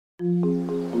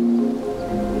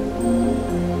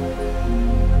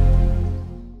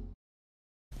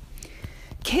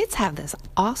Kids have this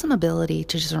awesome ability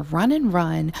to just run and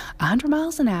run 100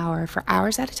 miles an hour for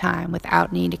hours at a time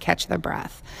without needing to catch their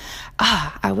breath.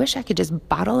 I wish I could just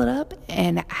bottle it up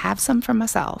and have some for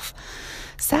myself.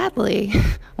 Sadly,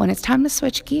 when it's time to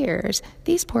switch gears,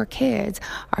 these poor kids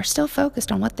are still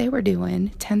focused on what they were doing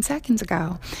 10 seconds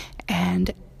ago,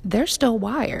 and they're still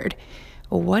wired.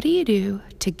 What do you do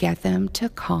to get them to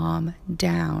calm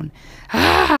down?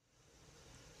 I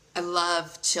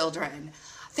love children.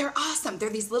 They're awesome. They're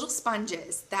these little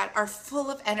sponges that are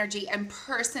full of energy and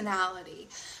personality.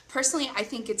 Personally, I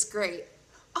think it's great.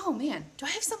 Oh man, do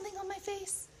I have something on my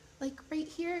face? Like right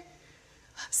here?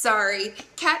 Sorry,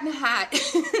 cat in a hat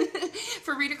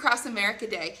for Read Across America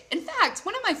Day. In fact,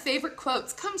 one of my favorite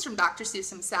quotes comes from Dr. Seuss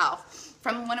himself,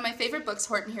 from one of my favorite books,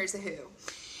 Horton Hears a Who.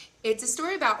 It's a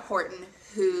story about Horton,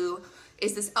 who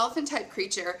is this elephant-type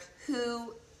creature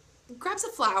who grabs a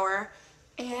flower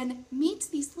and meets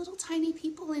these little tiny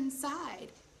people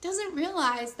inside. Doesn't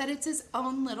realize that it's his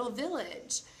own little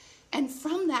village. And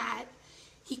from that,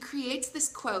 he creates this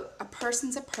quote, "A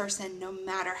person's a person no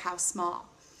matter how small."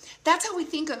 That's how we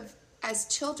think of as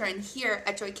children here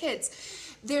at Joy Kids.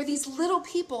 They're these little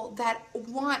people that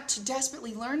want to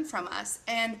desperately learn from us.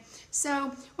 And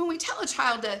so when we tell a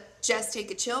child to just take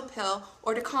a chill pill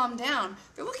or to calm down,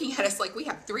 they're looking at us like we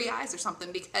have 3 eyes or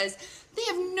something because they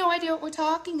have no idea what we're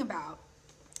talking about.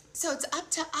 So it's up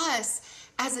to us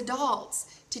as adults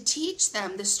to teach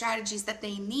them the strategies that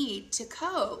they need to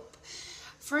cope.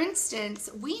 For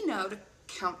instance, we know to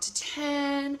count to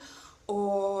 10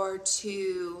 or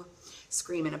to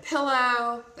scream in a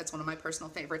pillow. That's one of my personal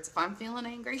favorites if I'm feeling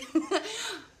angry.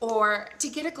 Or to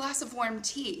get a glass of warm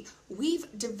tea. We've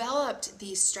developed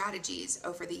these strategies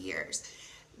over the years.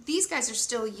 These guys are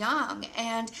still young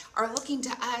and are looking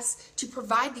to us to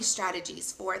provide these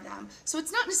strategies for them. So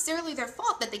it's not necessarily their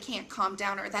fault that they can't calm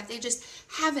down or that they just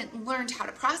haven't learned how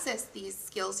to process these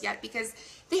skills yet because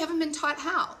they haven't been taught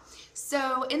how.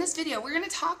 So in this video, we're going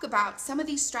to talk about some of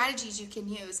these strategies you can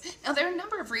use. Now, there are a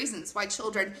number of reasons why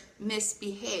children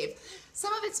misbehave.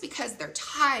 Some of it's because they're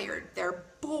tired, they're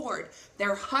bored,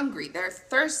 they're hungry, they're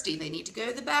thirsty, they need to go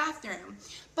to the bathroom,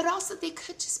 but also they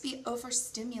could just be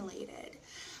overstimulated.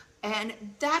 And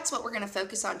that's what we're going to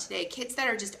focus on today, kids that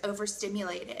are just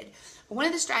overstimulated. One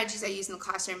of the strategies I use in the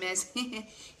classroom is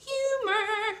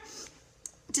humor.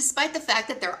 Despite the fact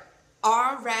that they're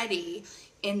already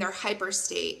in their hyper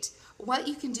state, what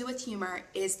you can do with humor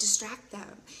is distract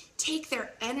them, take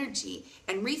their energy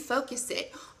and refocus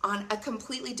it on a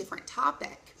completely different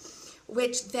topic,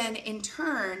 which then in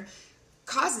turn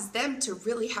causes them to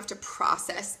really have to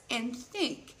process and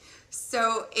think.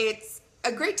 So it's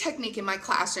a great technique in my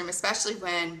classroom, especially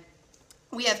when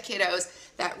we have kiddos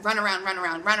that run around.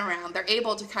 They're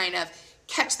able to kind of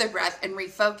catch their breath and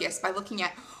refocus by looking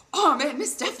at, oh man,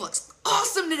 Miss Steph looks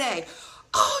awesome today.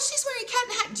 Oh, she's wearing a cat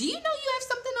in a hat. Do you know you have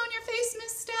something on your face,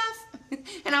 Miss Steph?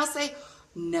 And I'll say,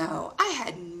 no, I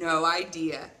had no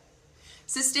idea.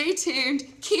 So stay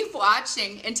tuned, keep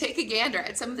watching, and take a gander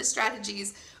at some of the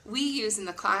strategies we use in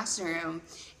the classroom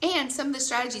and some of the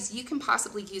strategies you can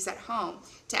possibly use at home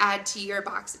to add to your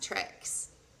box of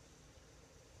tricks.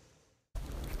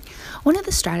 One of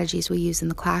the strategies we use in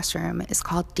the classroom is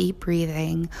called deep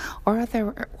breathing, or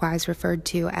otherwise referred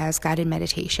to as guided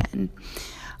meditation.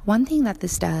 One thing that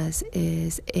this does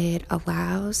is it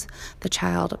allows the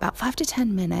child about 5 to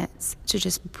 10 minutes to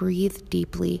just breathe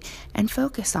deeply and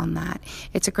focus on that.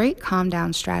 It's a great calm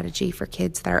down strategy for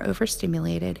kids that are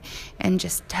overstimulated and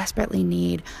just desperately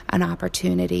need an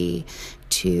opportunity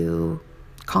to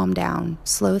calm down,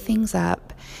 slow things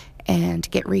up, and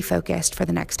get refocused for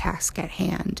the next task at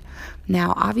hand.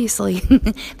 Now, obviously,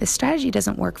 this strategy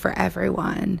doesn't work for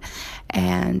everyone,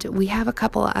 and we have a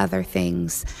couple of other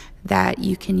things that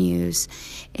you can use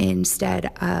instead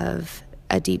of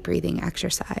a deep breathing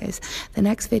exercise. The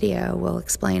next video will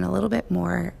explain a little bit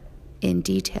more in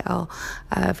detail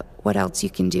of what else you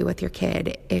can do with your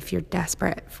kid if you're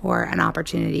desperate for an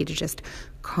opportunity to just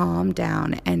calm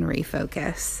down and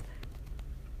refocus.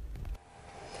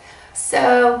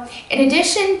 So in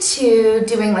addition to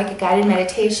doing like a guided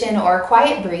meditation or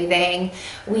quiet breathing,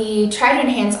 we try to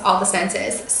enhance all the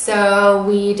senses. So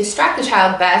we distract the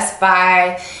child best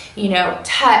by,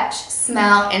 touch,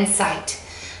 smell, and sight.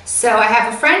 So I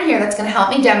have a friend here that's going to help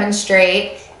me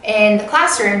demonstrate. In the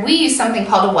classroom, we use something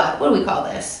called a what? What do we call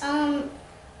this? A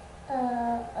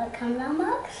calm down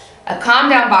box? A calm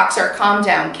down box or a calm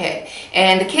down kit.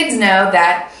 And the kids know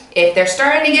that If they're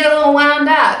starting to get a little wound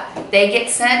up, they get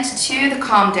sent to the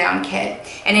calm down kit.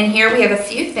 And in here we have a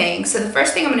few things. So the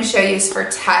first thing I'm going to show you is for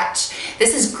touch.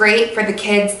 This is great for the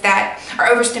kids that are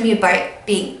overstimulated by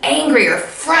being angry or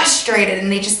frustrated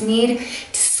and they just need to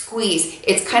squeeze.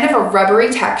 It's kind of a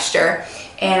rubbery texture.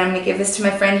 And I'm going to give this to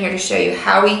my friend here to show you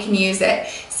how we can use it.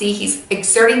 See, he's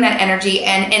exerting that energy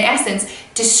and in essence,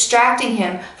 distracting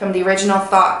him from the original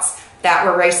thoughts that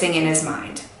were racing in his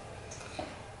mind.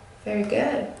 Very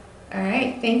good. All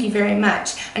right, thank you very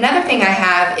much. Another thing I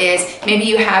have is maybe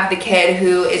you have the kid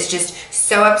who is just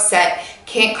so upset,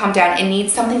 can't calm down, and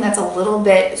needs something that's a little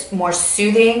bit more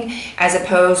soothing as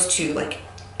opposed to like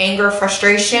anger,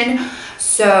 frustration.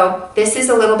 So this is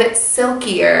a little bit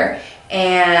silkier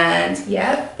and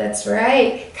yep, that's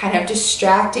right, kind of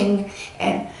distracting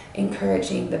and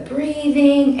encouraging the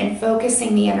breathing and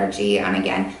focusing the energy on,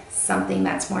 again, something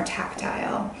that's more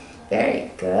tactile.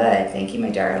 Very good. Thank you,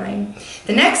 my darling.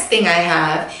 The next thing I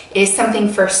have is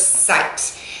something for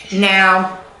sight.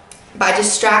 Now, by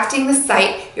distracting the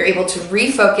sight, you're able to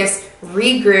refocus,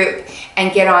 regroup,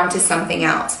 and get on to something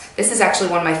else. This is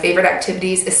actually one of my favorite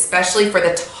activities, especially for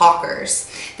the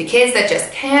talkers. The kids that just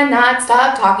cannot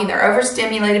stop talking, they're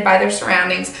overstimulated by their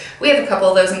surroundings. We have a couple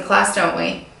of those in class, don't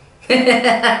we?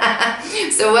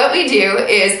 So what we do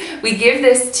is we give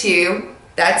this to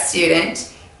that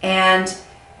student and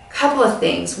couple of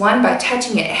things. One, by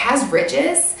touching it, it has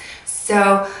ridges,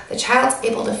 so the child's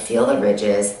able to feel the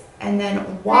ridges and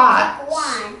then watch.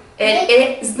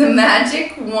 It is the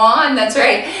magic wand, that's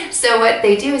right. So what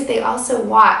they do is they also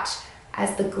watch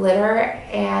as the glitter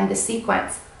and the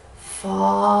sequence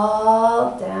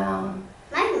fall down.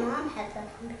 My mom has that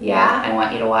for me. Yeah, I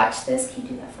want you to watch this. Can you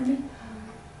do that for me?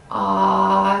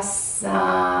 Awesome.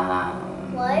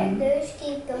 Why do those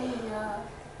keep going up?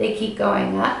 They keep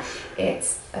going up.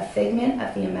 It's a figment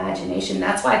of the imagination.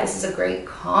 That's why this is a great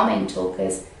calming tool,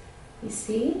 because you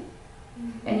see?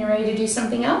 And you're ready to do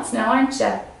something else now, aren't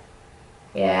you?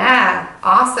 Yeah,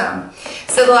 awesome.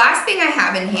 So the last thing I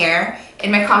have in here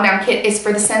in my calm down kit is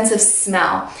for the sense of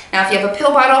smell. Now if you have a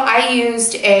pill bottle, I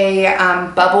used a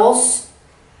bubbles,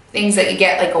 things that you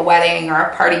get like a wedding or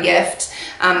a party gift.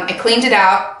 I cleaned it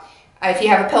out. If you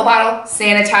have a pill bottle,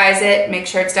 sanitize it, make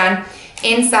sure it's done.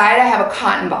 Inside I have a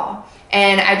cotton ball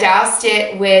and I doused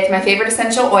it with my favorite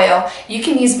essential oil. You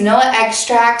can use vanilla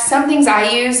extract. Some things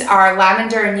I use are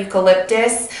lavender and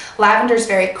eucalyptus. Lavender is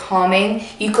very calming.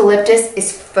 Eucalyptus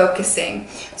is focusing.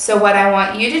 So what I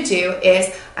want you to do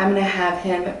is I'm going to have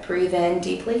him breathe in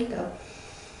deeply. Go.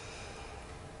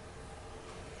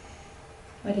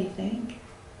 What do you think?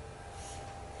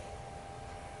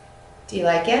 Do you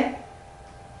like it?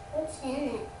 What's in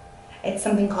it? It's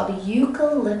something called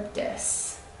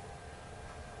eucalyptus.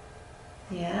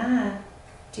 Yeah.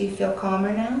 Do you feel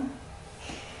calmer now?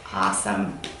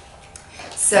 Awesome.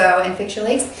 So, and fix your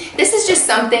legs. This is just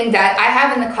something that I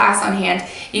have in the class on hand.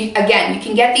 Again, you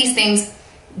can get these things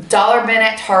dollar bin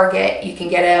at Target. You can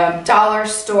get it at a dollar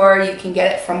store. You can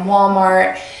get it from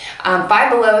Walmart. Five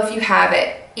Below if you have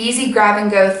it. Easy grab and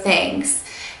go things.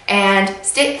 And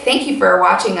thank you for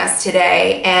watching us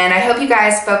today. And I hope you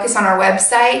guys focus on our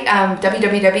website,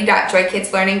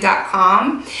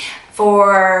 www.joykidslearning.com,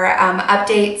 for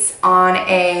updates on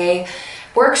a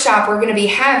workshop we're going to be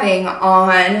having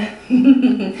on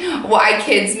why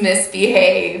kids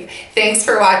misbehave. Thanks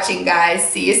for watching, guys.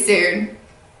 See you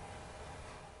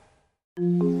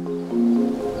soon.